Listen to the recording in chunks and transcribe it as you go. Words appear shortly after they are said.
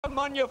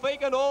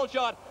Magnifique and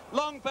Allshot.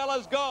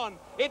 Longfellows gone.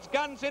 It's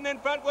Gunsynd in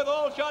front with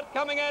Allshot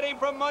coming at him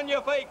from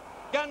Magnifique.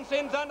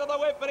 Gunsynd's under the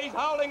whip, but he's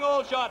holding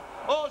Allshot.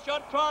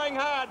 Allshot trying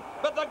hard,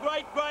 but the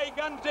great grey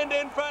Gunsynd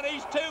in front.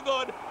 He's too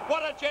good.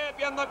 What a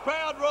champion. The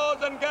crowd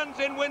roars and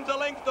Gunsynd wins a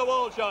length to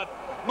Allshot.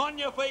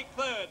 Magnifique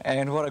third.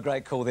 And what a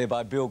great call there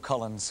by Bill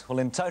Collins. Well,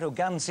 in total,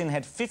 Gunsynd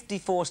had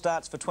 54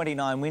 starts for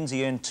 29 wins.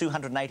 He earned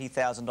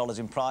 $280,000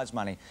 in prize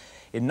money.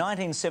 In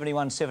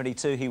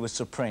 1971-72, he was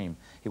supreme.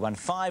 He won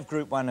 5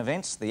 Group 1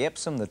 events, the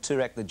Epsom, the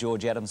Toorak, the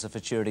George Adams, the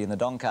Futurity and the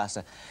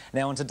Doncaster.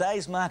 Now, on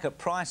today's market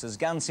prices,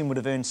 Gunsynd would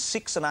have earned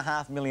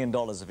 $6.5 million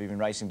if he'd been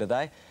racing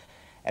today.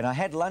 And I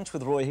had lunch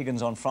with Roy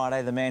Higgins on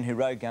Friday, the man who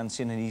rode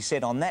Gunsynd, and he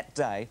said on that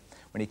day,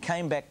 when he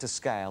came back to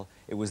scale,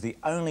 it was the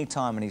only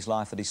time in his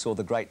life that he saw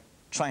the great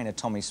trainer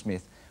Tommy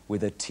Smith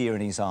with a tear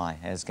in his eye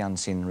as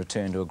Gunsynd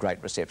returned to a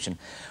great reception.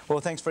 Well,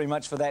 thanks very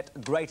much for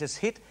that greatest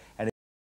hit. And